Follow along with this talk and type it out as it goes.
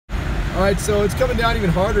All right, so it's coming down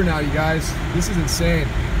even harder now, you guys. This is insane.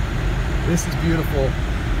 This is beautiful.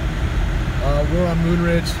 We're on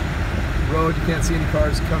Moonridge Road. You can't see any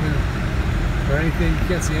cars coming or anything. You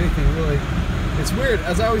can't see anything really. It's weird.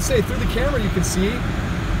 As I always say, through the camera you can see,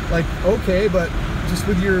 like, okay, but just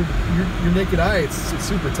with your naked eye, it's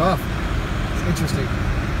super tough. It's interesting.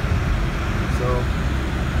 So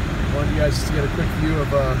I wanted you guys just to get a quick view of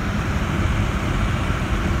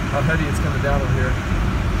how heavy it's coming down over here.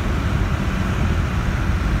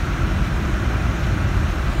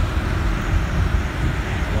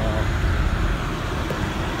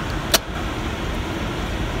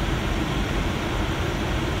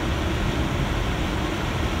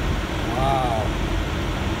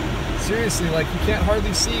 Seriously, like, you can't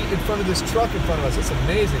hardly see in front of this truck in front of us. It's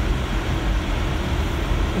amazing.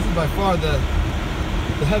 This is by far the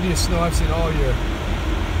heaviest snow I've seen all year.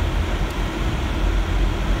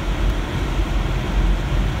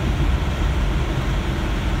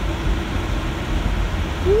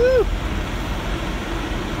 Woo!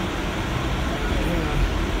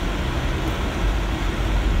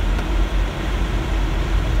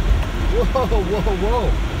 Whoa, whoa,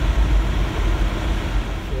 whoa.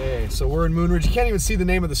 So we're in Moonridge. You can't even see the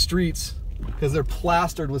name of the streets because they're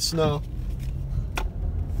plastered with snow.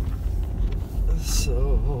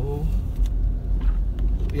 So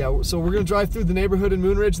yeah, so we're gonna drive through the neighborhood in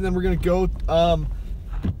Moonridge, and then we're gonna go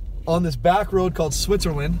on this back road called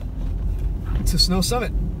Switzerland to Snow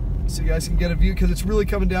Summit, so you guys can get a view, because it's really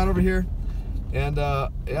coming down over here. And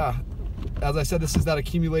yeah, as I said, this is that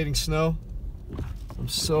accumulating snow. I'm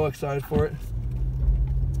so excited for it.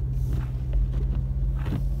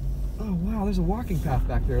 Oh wow, there's a walking path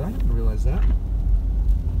back there. I didn't realize that.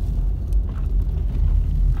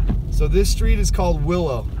 So this street is called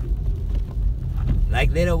Willow. Like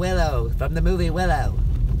Little Willow from the movie Willow.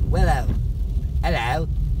 Willow. Hello,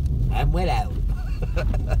 I'm Willow.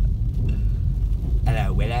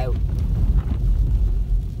 Hello, Willow.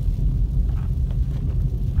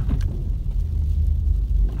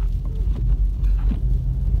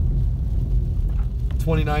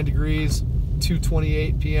 .29 degrees,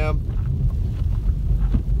 2:28 p.m.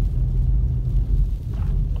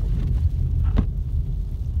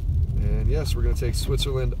 And yes, we're going to take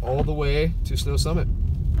Switzerland all the way to Snow Summit.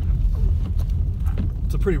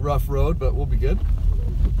 It's a pretty rough road, but we'll be good.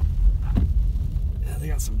 Yeah, they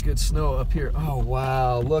got some good snow up here. Oh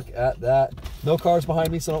wow, look at that. No cars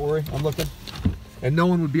behind me, so don't worry, I'm looking. And no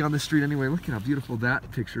one would be on this street anyway. Look at how beautiful that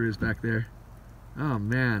picture is back there. Oh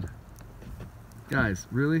man. Guys,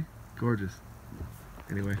 really? Gorgeous.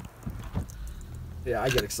 Anyway. Yeah, I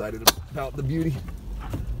get excited about the beauty.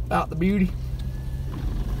 About the beauty.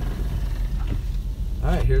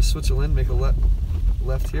 Alright, here's Switzerland. Make a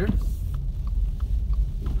left here.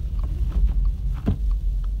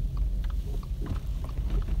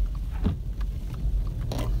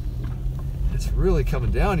 It's really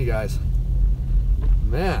coming down, you guys.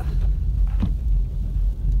 Man.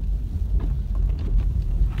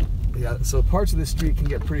 Yeah, so parts of this street can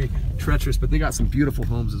get pretty treacherous, but they got some beautiful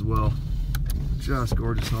homes as well. Just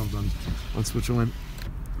gorgeous homes on Switzerland.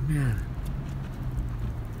 Man.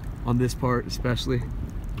 On this part especially.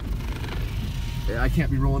 Yeah, I can't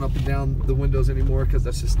be rolling up and down the windows anymore because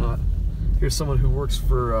that's just not. Here's someone who works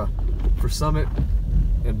for Summit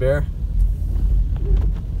and Bear.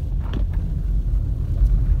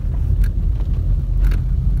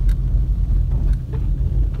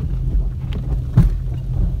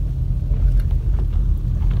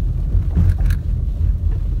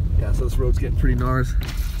 So this road's getting pretty gnarls.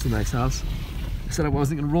 It's a nice house. I said I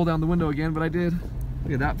wasn't gonna roll down the window again, but I did.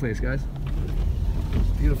 Look at that place, guys. It's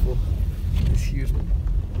beautiful. It's huge.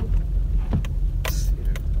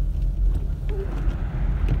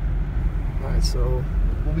 Alright, so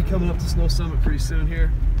we'll be coming up to Snow Summit pretty soon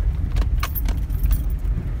here.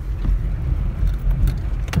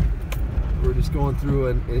 We're just going through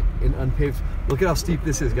an unpaved. Look at how steep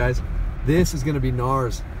this is, guys. This is gonna be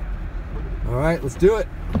gnarls. Alright, let's do it.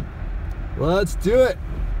 Let's do it.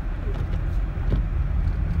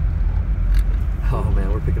 Oh man,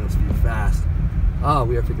 we're picking up speed fast. Oh,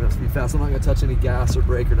 we are picking up speed fast. I'm not gonna touch any gas or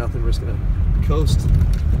brake or nothing. We're just gonna coast.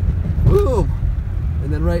 Boom.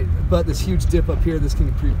 And then but this huge dip up here, this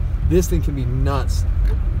thing can be nuts.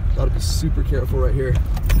 Gotta be super careful right here.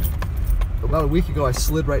 About a week ago, I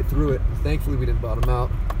slid right through it. Thankfully, we didn't bottom out.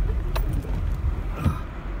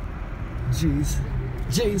 Jeez.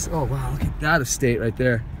 Jeez. Oh wow, look at that estate right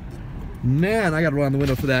there. Man, I gotta roll down the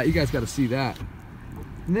window for that. You guys gotta see that.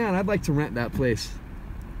 Man, I'd like to rent that place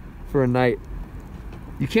for a night.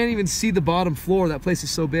 You can't even see the bottom floor. That place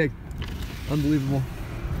is so big. Unbelievable.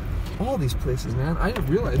 all these places, man. I didn't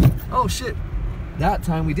realize. Oh shit, that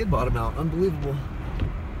time we did bottom out. Unbelievable.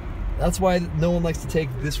 That's why no one likes to take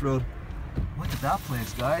this road. Look at that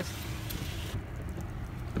place, guys.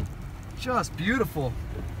 Just beautiful.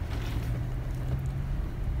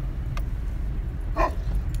 Oh,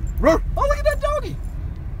 look at that doggy.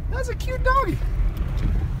 That's a cute doggy.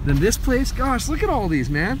 Then this place, gosh, look at all these,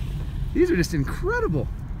 man. These are just incredible.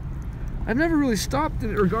 I've never really stopped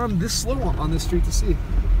or gone this slow on this street to see.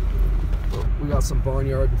 Oh, we got some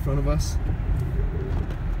barnyard in front of us.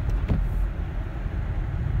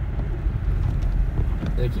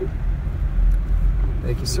 Thank you.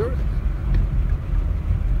 Thank you, sir.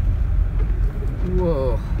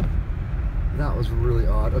 Whoa. That was really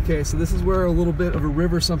odd. Okay, so this is where a little bit of a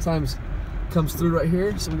river sometimes comes through right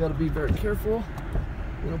here, so we got to be very careful.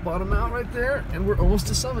 We're gonna bottom out right there, and we're almost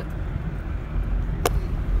to summit.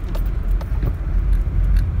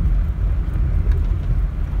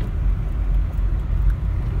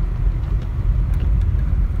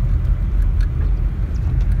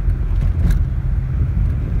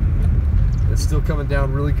 It's still coming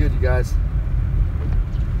down really good, you guys.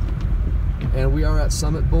 And we are at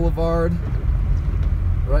Summit Boulevard,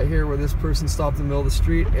 right here where this person stopped in the middle of the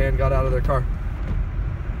street and got out of their car.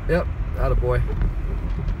 Yep, attaboy.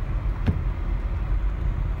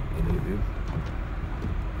 Hey, dude.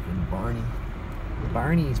 Barney.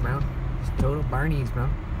 Barneys, man. It's total Barneys,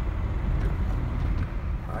 man.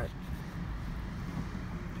 Alright.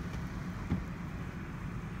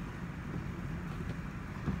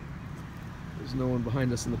 There's no one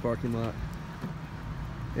behind us in the parking lot.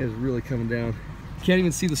 It is really coming down. Can't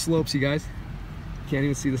even see the slopes, you guys. Can't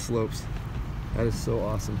even see the slopes. That is so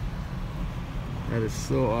awesome. That is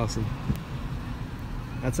so awesome.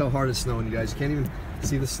 That's how hard it's snowing, you guys. You can't even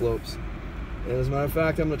see the slopes. And as a matter of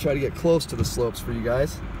fact, I'm gonna try to get close to the slopes for you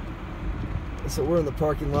guys. So we're in the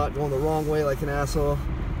parking lot going the wrong way like an asshole.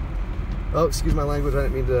 Oh, excuse my language, I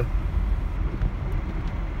didn't mean to.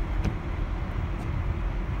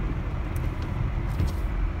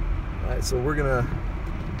 All right, so we're gonna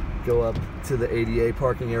go up to the ADA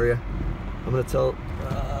parking area. I'm gonna tell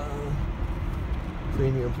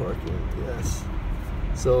premium parking, yes.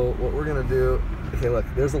 So what we're gonna do, okay, look,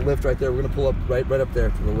 there's a lift right there. We're gonna pull up right up there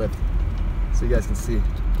to the lift so you guys can see.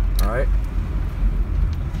 All right.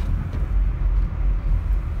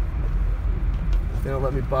 If they don't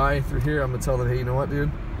let me by through here, I'm gonna tell them, hey, you know what,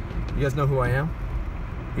 dude? You guys know who I am?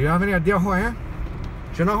 You have any idea who I am?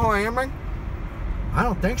 Do you know who I am, man? I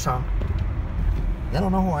don't think so. They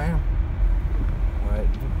don't know who I am. All right,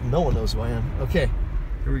 no one knows who I am. Okay,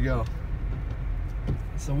 here we go.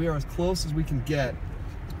 So we are as close as we can get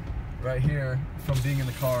right here from being in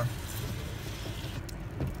the car.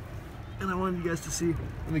 And I wanted you guys to see,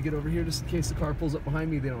 let me get over here just in case the car pulls up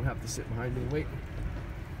behind me, they don't have to sit behind me and wait.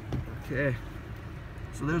 Okay,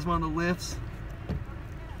 so there's one of the lifts.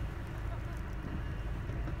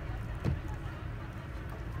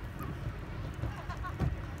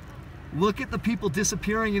 Look at the people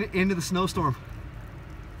disappearing into the snowstorm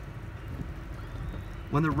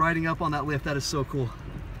when they're riding up on that lift. That is so cool.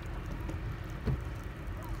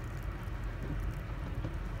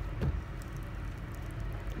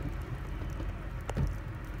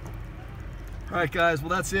 All right, guys, well,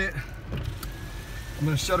 that's it. I'm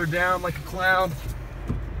gonna shut her down like a clown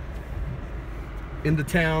into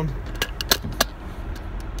town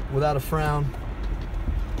without a frown,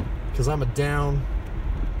 because I'm a down.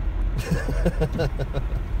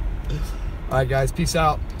 All right, guys, peace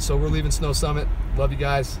out. So we're leaving Snow Summit. Love you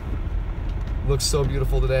guys. Looks so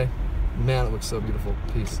beautiful today. Man, it looks so beautiful.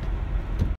 Peace.